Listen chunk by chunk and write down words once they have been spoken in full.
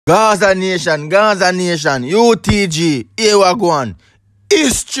Gaza Nation, UTG, here we go on.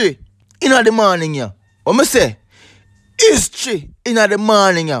 History in the morning, yeah. What me say? History in the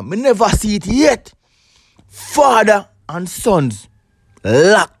morning, yeah. Me never see it yet. Father and sons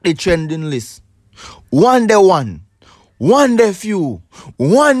lock the trending list. One day one, one day few,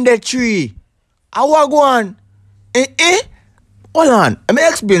 one day three. How we go on? Hold on, let me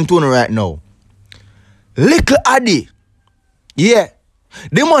explain to you right now. Little Addy, yeah.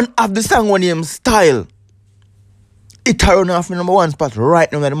 The man have the song one name Style. It run off the number one spot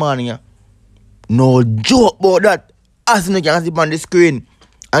right now in the morning. Yeah. No joke about that. As you can see on the screen.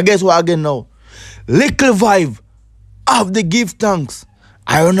 And guess what again now? Little Vibe of the Give Thanks.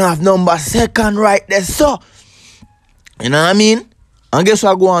 I run off number second right there. So, you know what I mean? And guess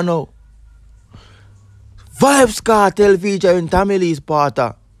what go on now? Vybz Kartel featuring Tammy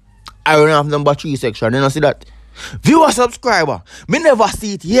Sparta. I run off number 3 section. You know see that? Viewer subscriber, me never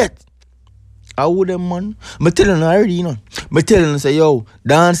see it yet. I would them man. Me telling you already, you know. Me telling you say, yo,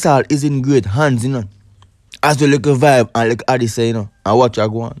 dancehall is in great hands, you know. As the little Vibe and little Addy say, you know, and watch I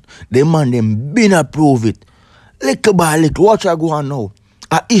go on. Them man them been approve it. Little by little, watch I go on now.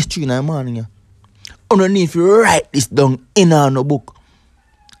 A history in the morning, yeah. Underneath you write this down in our book.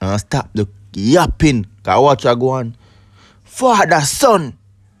 And stop the yapping. Cause watch I go on. Father, Son,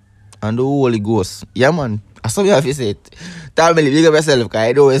 and the Holy Ghost. Yeah man. I saw you have to say it. Tell me, big up yourself, because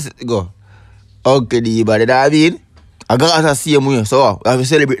I don't always go. Okay, the body that I mean. I got to see him way, so I have to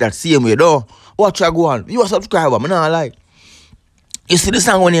celebrate that same way, though. Watch I go on. You a subscriber, I'm not lie. You see the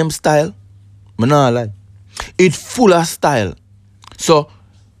song one name Style? I'm not lie. It's full of style. So,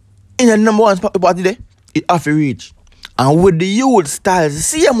 in the number one spot party there, it have to reach. And with the youth styles, the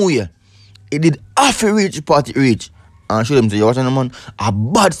same way, it did have to reach party reach. And show them to you, watch on man, a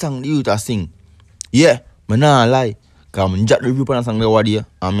bad song the youth are sing. Yeah. I nah lie. Because I jack the review on a song there what here.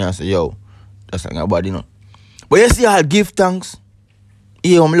 And I say, yo, that's song about you know. But you see I'll give thanks.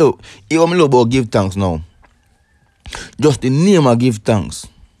 Here I'm look about give thanks now. Just the name of give thanks.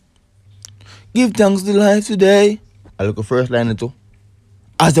 Give thanks to life today. I look at the first line too.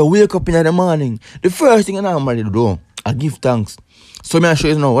 As I wake up in the morning, the first thing I'm ready to do, I give thanks. So me I show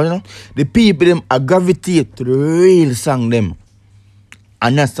you now, what you know? The people them I gravitate to the real song them.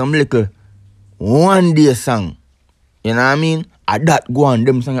 And that's some little one day song. You know what I mean? At that go on,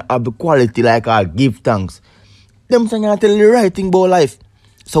 them song have the quality like I give thanks. Them song I tell you the right thing about life.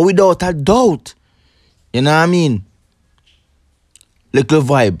 So without a doubt. You know what I mean? Little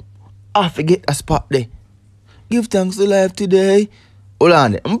Vibe. I forget a spot there. Give thanks to life today. Hold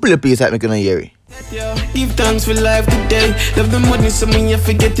on there. I'm play a piece like me can hear it. Give thanks for life today. Love the money, so me you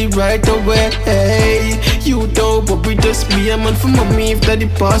forget it right away. Hey, you dope, but we just be a man for mommy. If that the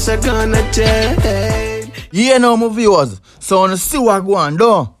pass, I gonna jail. Yeah, now my viewers. So when you see what go on,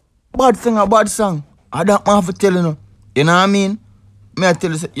 though. Bad song. I don't want to tell you no. You know what I mean? Me I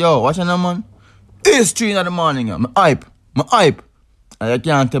tell you, yo, watch on man. It's 3 in the morning, yeah. My hype. And you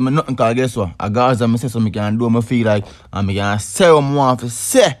can't tell me nothing, because guess what? I got some say so me can do, me feel like, and me can say what I want to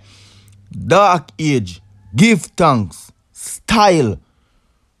say. Dark age, give thanks, style.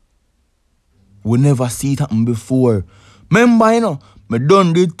 We never see it happen before. Remember, you know, me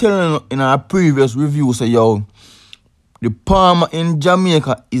done did telling you in our previous review, say, yo, the Palmer in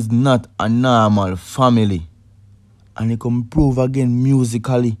Jamaica is not a normal family. And it can prove again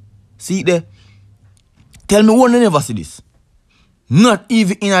musically. See it there? Tell me one, you never see this. Not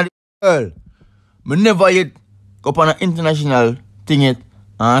even in a world. Me never yet go up on an international thing yet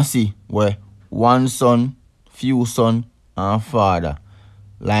and see where one son, few son, and father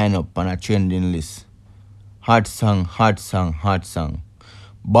line up on a trending list. Hot song. Bad song.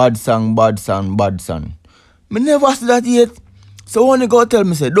 Me never see that yet. So when you go tell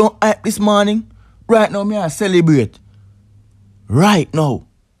me, say, don't hype this morning. Right now, me I celebrate. Right now.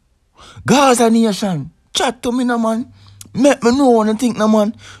 Gaza Nation, chat to me no man. Make me know what you think no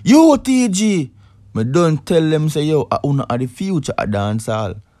man. UTG. Me don't tell them, say, yo, I wanna have the future at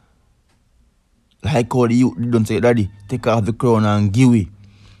dancehall. Like how the youth don't say, daddy, take off the crown and give it.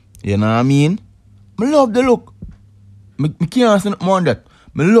 You know what I mean? Me love the look. Me can't say nothing more than that.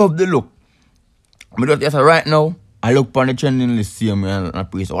 Me love the look. Me just yes, right now, I look on the trending list, see me and a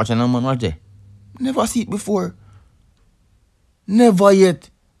priest. Watch a man, watch it. Never see it before. Never yet.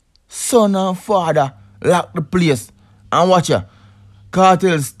 Son and father lock the place. And watch ya.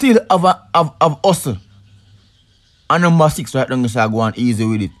 Cartel still have hustle. And number 6 right now, so I go on easy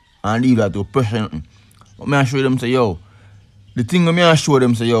with it. And leave that to pressure nothing. But me I show them say, yo. The thing me I show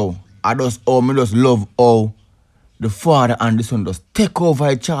them say, yo. I just love how the father and the son just take over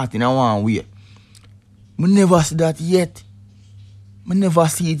the chart in a one way. We never see that yet. I never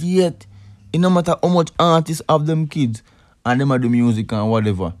see it yet. It no matter how much artists have them kids and them do music and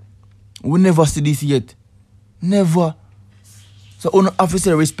whatever. We never see this yet. Never. So we have to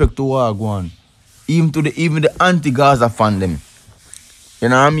say respect to Wagwan. Even the anti-Gaza fan them. You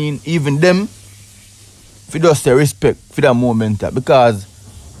know what I mean? Even them, if you just say respect for that moment, because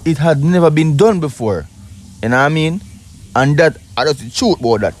it had never been done before. You know what I mean? And that, I just the truth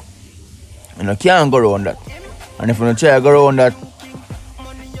about that. You know, can't go around that. And if you don't try to go around that,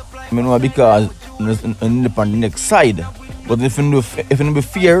 I know because on the next side. But if you be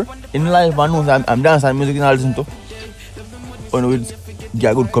fair in life, I know I'm dancing and music and I listen to. When we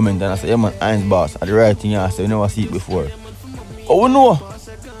get a good comment and I say, yeah man, Iron's boss, at the right thing I say, you never see it before. But we know.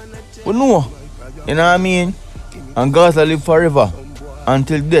 You know what I mean? And Gaza live forever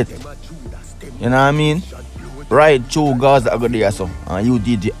until death. You know what I mean? Right through Gaza I go there so. And you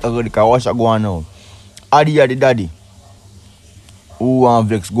DJ I go there, watch I go on now. Addy the daddy. Who want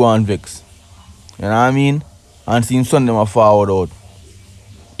vex, go on vex. You know what I mean? And seeing son them a forward out.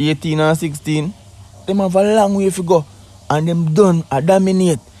 18 and 16, them have a long way to go. And them done a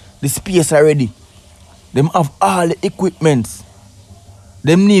dominate the space already. Them have all the equipments.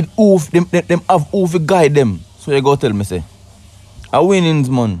 Them need oof, them have oof to guide them. So you go tell me say. A winnings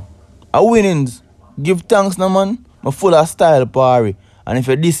man. A winnings. Give thanks no man. I'm full of style party. And if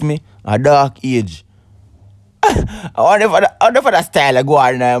you diss me, a dark age. I wonder for that style I go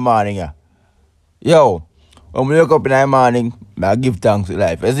on in the morning. Yeah. Yo, when we wake up in the morning, I give thanks to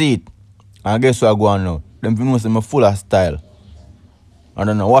life. You see it? And guess what I go on now? Them people say I'm full of style. I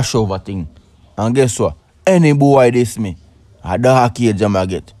don't know, wash over thing. And guess what? Any boy diss me, a dark age I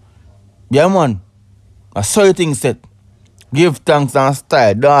get. Yeah man, I saw you thing set. Give thanks and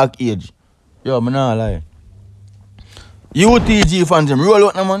style, dark age. Yo, I'm not lie. UTG fans them, roll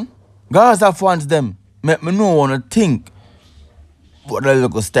out now man. Gaza fans them. Make me know wanna think. What the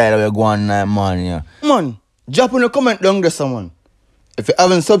local style we're going on, man, yeah. Man, drop in a comment down there, someone. If you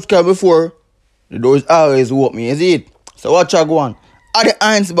haven't subscribed before, the doors always open, you see it? So watch out, go on. At the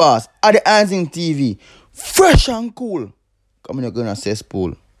Irons Boss, at the Irons in TV. Fresh and cool. Come in, you're gonna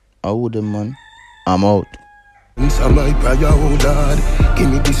cesspool. I would them, man. I'm out. Some my prayer, oh Lord, give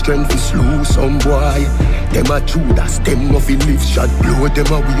me the strength to slew some boy. Them a Judas, them no fi live shot, blow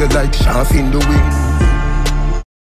them away like shaft in the wind.